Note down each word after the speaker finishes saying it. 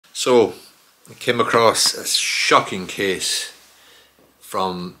So I came across a shocking case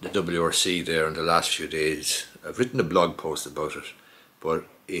from the WRC there in the last few days. I've written a blog post about it, but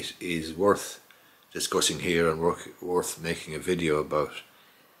it is worth discussing here and worth making a video about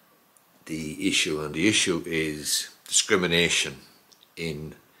the issue. And the issue is discrimination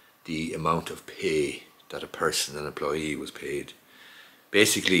in the amount of pay that a person, an employee, was paid.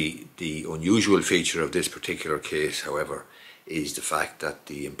 Basically, the unusual feature of this particular case, however, is the fact that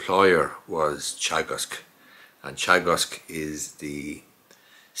the employer was Teagasc, and Teagasc is the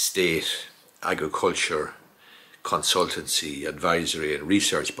state agriculture consultancy, advisory and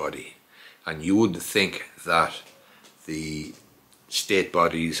research body. And you would think that the state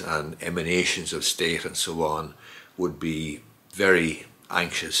bodies and emanations of state and so on would be very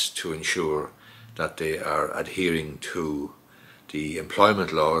anxious to ensure that they are adhering to the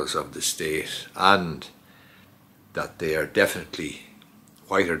employment laws of the state, and that they are definitely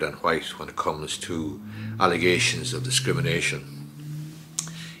whiter than white when it comes to allegations of discrimination.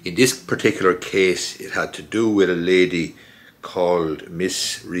 In this particular case, it had to do with a lady called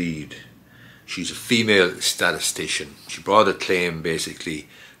Miss Reid. She's a female statistician. She brought a claim basically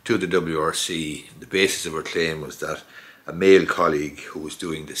to the WRC. The basis of her claim was that a male colleague who was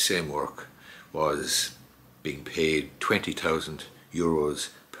doing the same work was being paid €20,000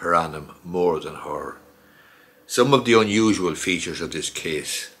 per annum more than her. Some of the unusual features of this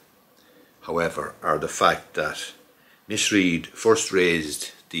case, however, are the fact that Miss Reid first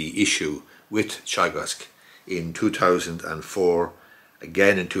raised the issue with Teagasc in 2004,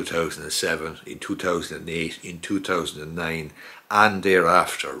 again in 2007, in 2008, in 2009, and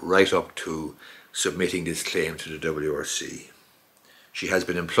thereafter, right up to submitting this claim to the WRC. She has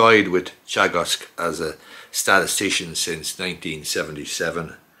been employed with Teagasc as a statistician since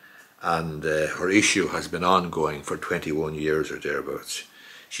 1977, and her issue has been ongoing for 21 years or thereabouts.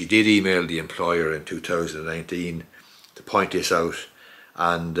 She did email the employer in 2019 to point this out,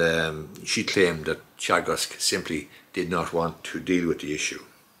 and she claimed that Teagasc simply did not want to deal with the issue.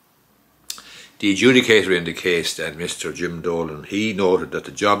 The adjudicator in the case then, Mr. Jim Dolan, he noted that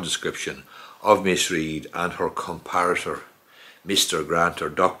the job description of Miss Reid and her comparator, Mr. Grant or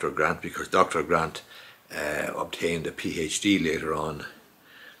Dr. Grant, because Dr. Grant obtained a PhD later on,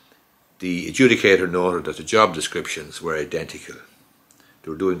 the adjudicator noted that the job descriptions were identical. They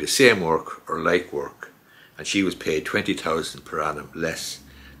were doing the same work or like work, and she was paid $20,000 per annum less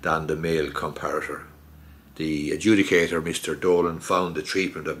than the male comparator. The adjudicator, Mr. Dolan, found the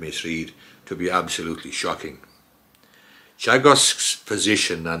treatment of Miss Reid to be absolutely shocking. Teagasc's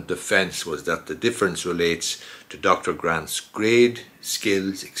position and defence was that the difference relates to Dr. Grant's grade,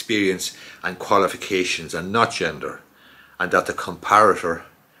 skills, experience and qualifications, and not gender, and that the comparator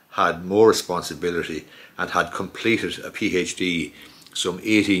had more responsibility and had completed a PhD some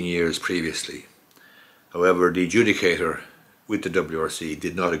 18 years previously. However, the adjudicator with the WRC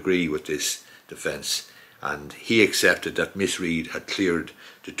did not agree with this defence, and he accepted that Miss Reid had cleared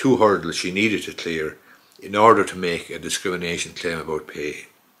the two hurdles she needed to clear in order to make a discrimination claim about pay.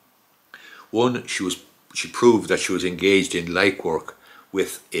 One, she proved that she was engaged in like work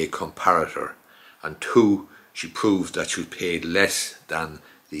with a comparator, and two, she proved that she was paid less than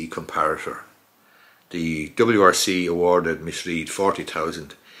the comparator. The WRC awarded Miss Reid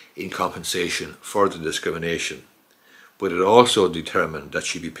 $40,000 in compensation for the discrimination, but it also determined that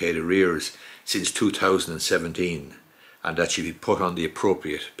she be paid arrears since 2017 and that she be put on the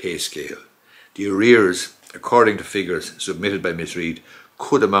appropriate pay scale. The arrears, according to figures submitted by Miss Reid,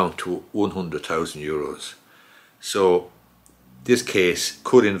 could amount to €100,000. So this case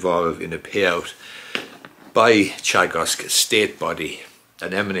could involve in a payout by Teagasc state body,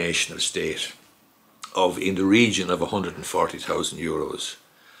 an emanation of state, of in the region of €140,000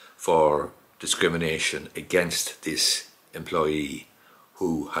 for discrimination against this employee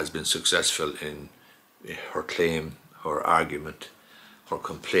who has been successful in her claim, her argument, her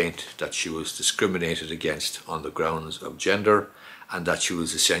complaint that she was discriminated against on the grounds of gender, and that she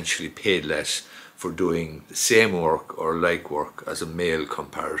was essentially paid less for doing the same work or like work as a male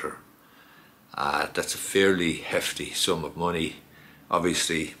comparator. That's a fairly hefty sum of money.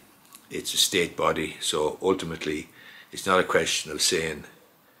 Obviously, it's a state body, so ultimately it's not a question of saying,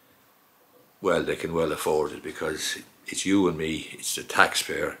 well, they can well afford it, because it's you and me, it's the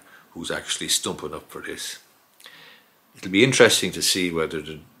taxpayer who's actually stumping up for this. It'll be interesting to see whether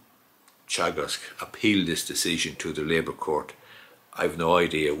the Teagasc appeal this decision to the Labour Court. I've no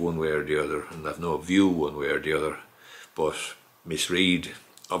idea one way or the other, and I've no view one way or the other, but Miss Reid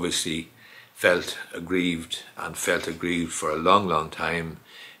obviously felt aggrieved, and felt aggrieved for a long time,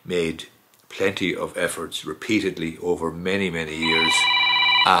 made plenty of efforts repeatedly over many years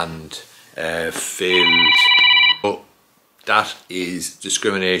and failed. So that is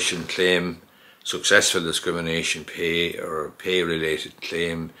discrimination claim, successful discrimination pay or pay related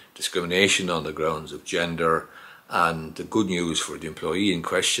claim, discrimination on the grounds of gender. And the good news for the employee in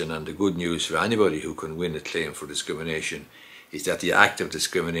question, and the good news for anybody who can win a claim for discrimination, is that the act of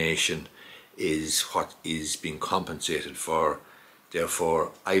discrimination is what is being compensated for.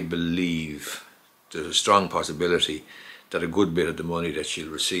 Therefore, I believe there's a strong possibility that a good bit of the money that she'll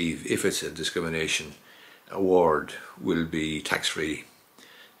receive, if it's a discrimination award, will be tax-free.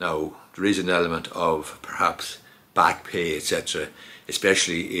 Now, there is an element of perhaps back pay, etc.,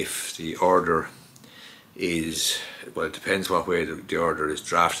 especially if the order is, well, it depends what way the order is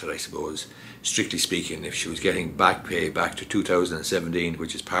drafted, I suppose. Strictly speaking, if she was getting back pay back to 2017,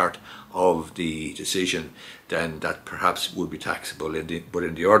 which is part of the decision, then that perhaps would be taxable. But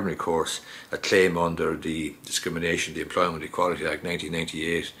in the ordinary course, a claim under the discrimination, the Employment Equality Act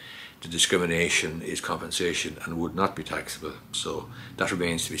 1998, the discrimination is compensation and would not be taxable. So that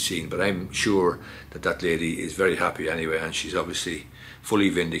remains to be seen. But I'm sure that that lady is very happy anyway, and she's obviously fully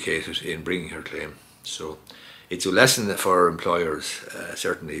vindicated in bringing her claim. So it's a lesson for employers,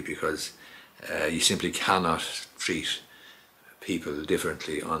 certainly, because you simply cannot treat people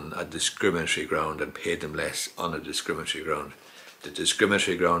differently on a discriminatory ground and pay them less on a discriminatory ground. The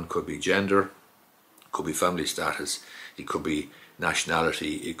discriminatory ground could be gender, could be family status, it could be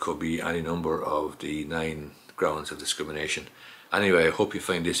nationality, it could be any number of the 9 grounds of discrimination. Anyway, I hope you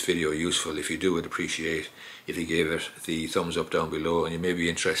find this video useful. If you do, I'd appreciate if you gave it the thumbs up down below, and you may be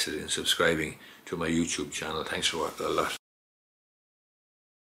interested in subscribing to my YouTube channel. Thanks for a lot.